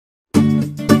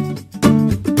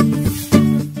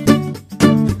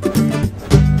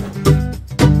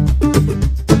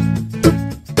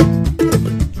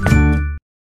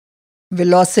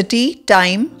Velocity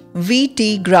time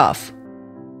Vt graph.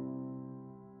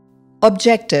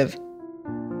 Objective: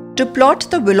 to plot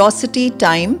the velocity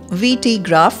time Vt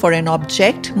graph for an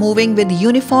object moving with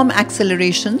uniform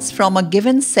accelerations from a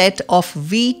given set of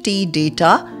Vt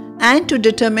data and to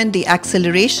determine the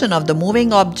acceleration of the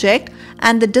moving object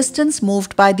and the distance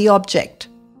moved by the object.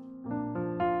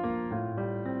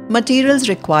 Materials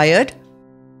required: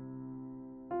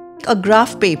 a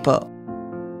graph paper,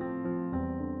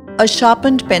 a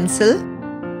sharpened pencil,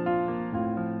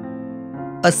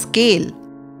 a scale.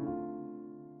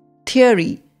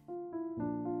 Theory: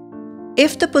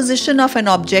 if the position of an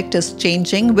object is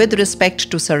changing with respect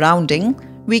to surrounding,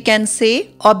 we can say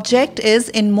object is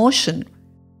in motion.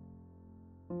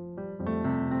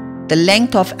 The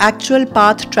length of actual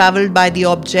path travelled by the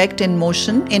object in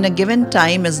motion in a given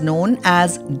time is known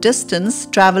as distance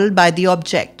travelled by the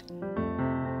object.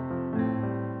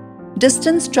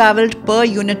 Distance travelled per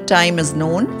unit time is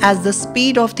known as the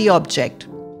speed of the object.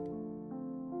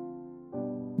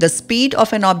 The speed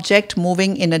of an object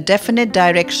moving in a definite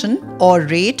direction or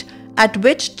rate at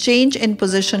which change in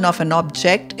position of an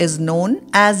object is known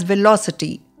as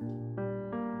velocity.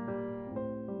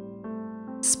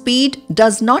 Speed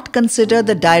does not consider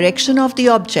the direction of the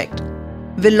object.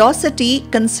 Velocity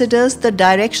considers the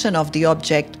direction of the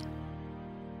object.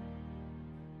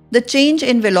 The change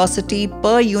in velocity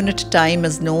per unit time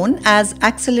is known as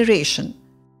acceleration.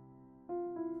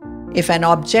 If an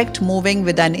object moving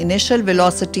with an initial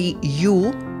velocity u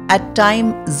at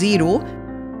time 0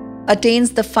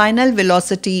 attains the final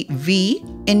velocity v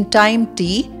in time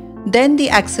t, then the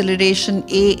acceleration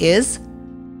a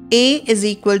is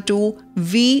equal to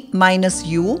v minus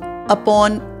u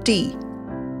upon t.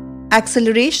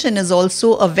 Acceleration is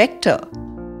also a vector.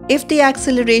 If the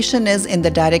acceleration is in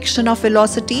the direction of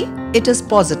velocity, it is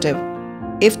positive.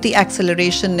 If the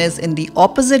acceleration is in the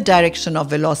opposite direction of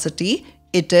velocity,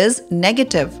 it is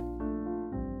negative.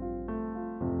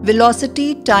 Velocity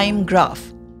time graph.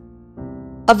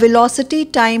 A velocity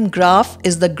time graph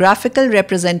is the graphical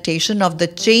representation of the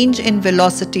change in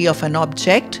velocity of an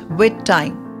object with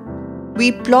time.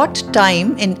 We plot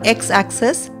time in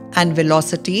x-axis and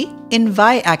velocity in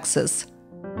y-axis.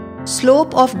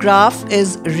 Slope of graph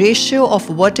is ratio of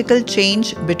vertical change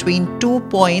between 2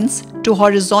 points to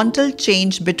horizontal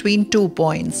change between 2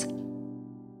 points.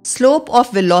 Slope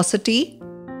of velocity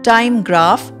time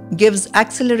graph gives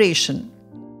acceleration.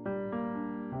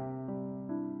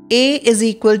 A is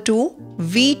equal to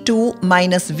v2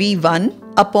 minus v1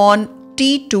 upon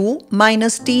t2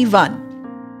 minus t1.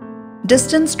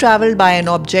 Distance travelled by an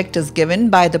object is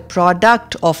given by the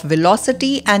product of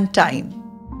velocity and time.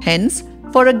 Hence,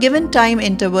 for a given time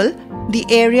interval, the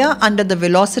area under the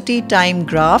velocity time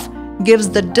graph gives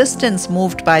the distance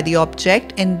moved by the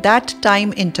object in that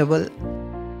time interval.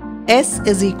 S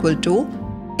is equal to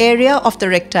area of the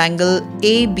rectangle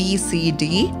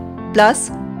ABCD plus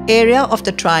area of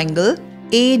the triangle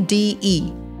ADE.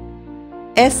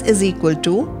 S is equal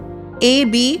to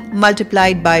AB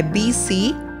multiplied by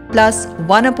BC plus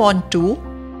 1 upon 2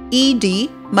 ED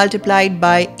multiplied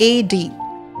by AD.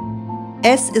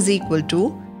 S is equal to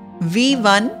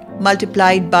V1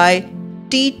 multiplied by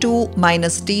T2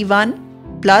 minus T1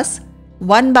 plus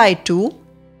 1 by 2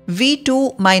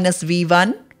 V2 minus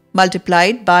V1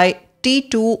 multiplied by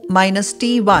T2 minus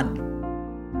T1.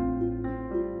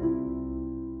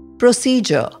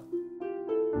 Procedure: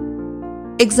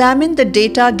 examine the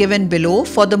data given below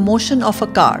for the motion of a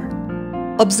car.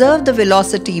 Observe the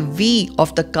velocity v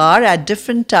of the car at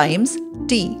different times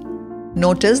t.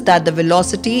 Notice that the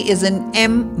velocity is in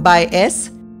m by s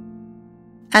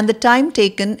and the time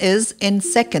taken is in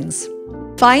seconds.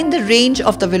 Find the range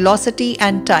of the velocity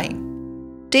and time.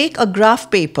 Take a graph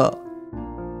paper.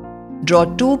 Draw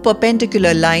two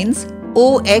perpendicular lines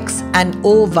OX and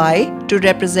OY to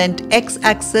represent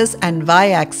x-axis and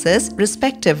y-axis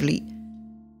respectively.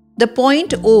 The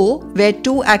point O where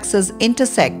two axes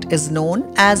intersect is known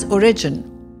as origin.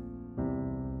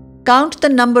 Count the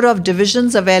number of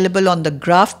divisions available on the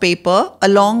graph paper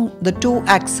along the two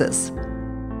axes.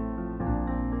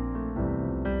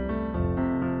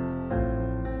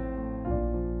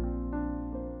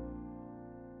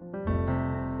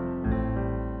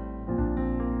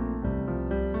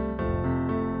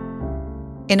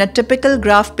 In a typical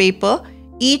graph paper,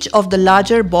 each of the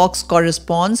larger box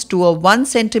corresponds to a 1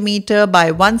 cm by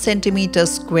 1 cm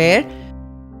square,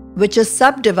 which is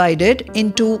subdivided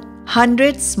into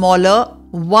 100 smaller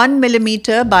 1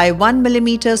 mm by 1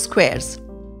 mm squares.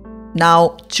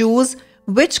 Now choose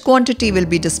which quantity will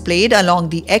be displayed along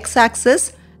the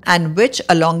x-axis and which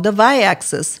along the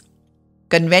y-axis.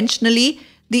 Conventionally,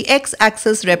 the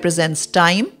x-axis represents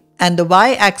time and the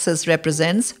y-axis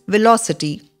represents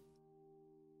velocity.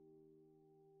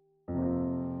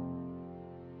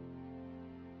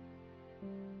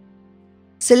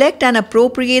 Select an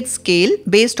appropriate scale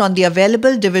based on the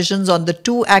available divisions on the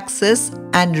two axes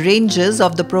and ranges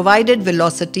of the provided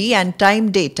velocity and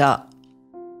time data.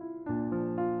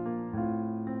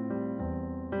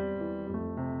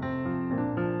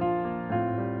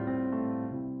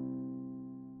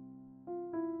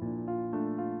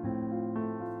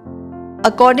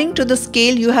 According to the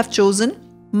scale you have chosen,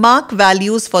 mark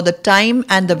values for the time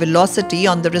and the velocity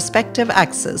on the respective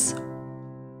axes.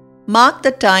 Mark the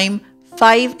time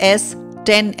 5s,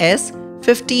 10s,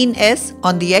 15s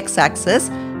on the x-axis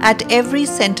at every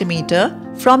centimeter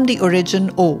from the origin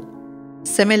O.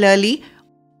 Similarly,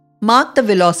 mark the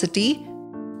velocity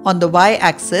on the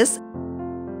y-axis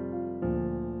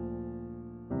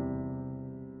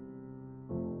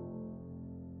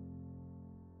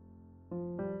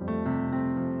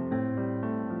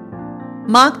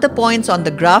Mark the points on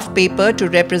the graph paper to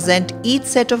represent each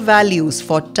set of values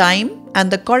for time and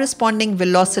the corresponding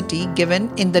velocity given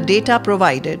in the data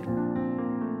provided.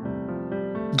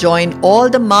 Join all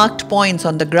the marked points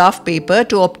on the graph paper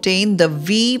to obtain the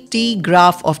v-t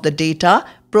graph of the data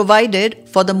provided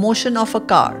for the motion of a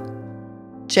car.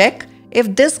 Check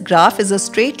if this graph is a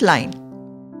straight line.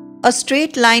 A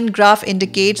straight line graph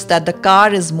indicates that the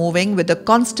car is moving with a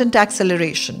constant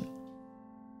acceleration.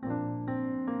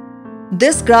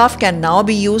 This graph can now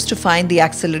be used to find the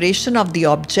acceleration of the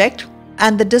object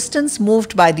and the distance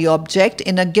moved by the object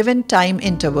in a given time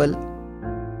interval.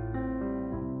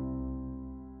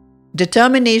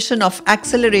 Determination of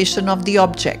acceleration of the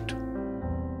object.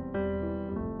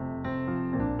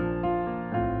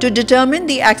 To determine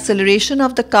the acceleration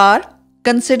of the car,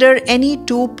 consider any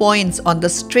 2 points on the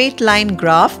straight line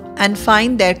graph and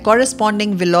find their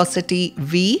corresponding velocity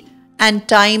v and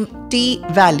time t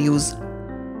values.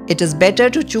 It is better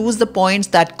to choose the points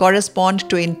that correspond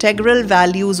to integral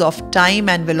values of time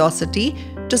and velocity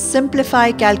to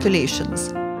simplify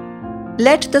calculations.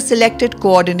 Let the selected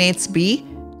coordinates be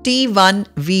t1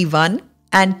 v1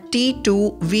 and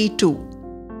t2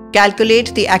 v2.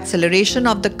 Calculate the acceleration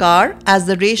of the car as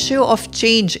the ratio of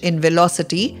change in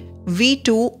velocity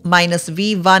v2 minus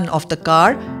v1 of the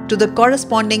car to the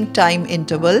corresponding time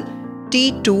interval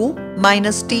t2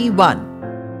 minus t1.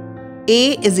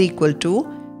 A is equal to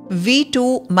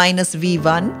v2 minus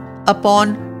v1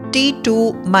 upon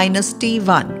t2 minus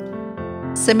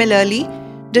t1. Similarly,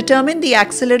 determine the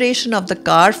acceleration of the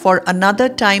car for another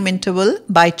time interval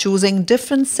by choosing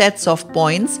different sets of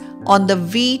points on the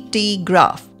v-t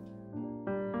graph.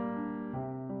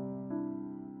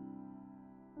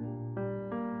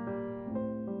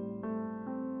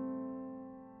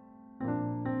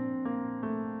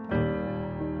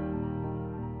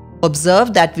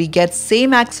 Observe that we get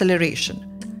same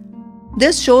acceleration.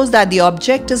 This shows that the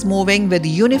object is moving with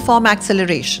uniform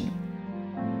acceleration.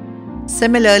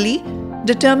 Similarly,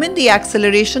 determine the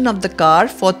acceleration of the car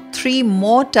for 3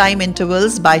 more time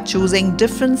intervals by choosing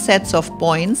different sets of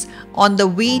points on the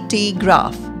v-t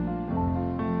graph.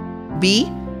 B.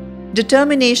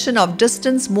 Determination of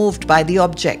distance moved by the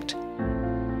object.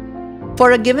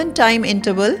 For a given time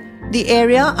interval, the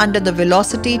area under the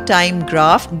velocity time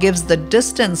graph gives the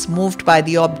distance moved by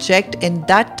the object in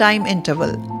that time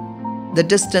interval. The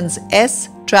distance s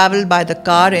traveled by the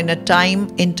car in a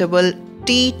time interval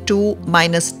t2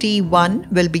 minus t1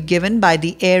 will be given by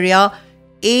the area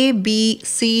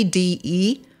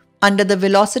ABCDE under the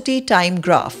velocity time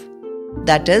graph.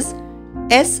 That is,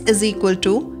 S is equal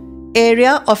to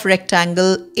area of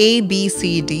rectangle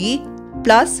ABCD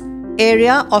plus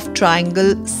area of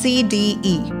triangle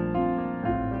CDE.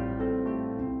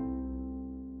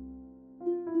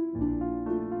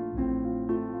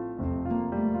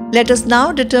 Let us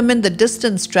now determine the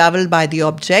distance traveled by the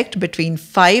object between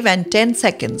 5 and 10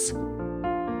 seconds.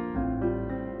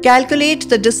 Calculate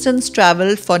the distance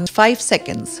traveled for 5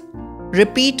 seconds.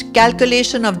 Repeat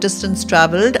calculation of distance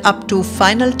traveled up to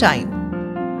final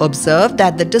time. Observe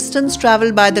that the distance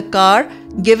traveled by the car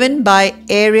given by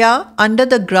area under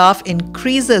the graph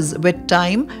increases with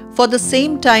time for the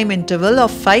same time interval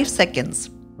of 5 seconds.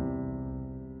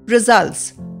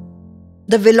 Results.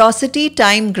 The velocity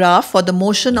time graph for the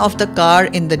motion of the car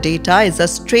in the data is a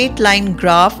straight line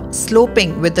graph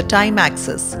sloping with the time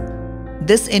axis.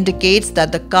 This indicates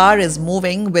that the car is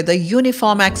moving with a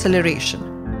uniform acceleration.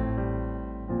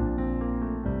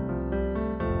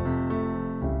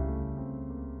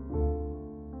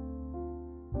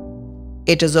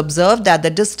 It is observed that the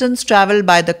distance traveled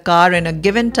by the car in a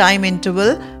given time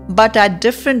interval but at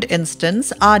different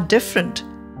instants are different.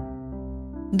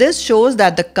 This shows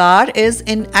that the car is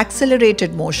in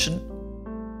accelerated motion.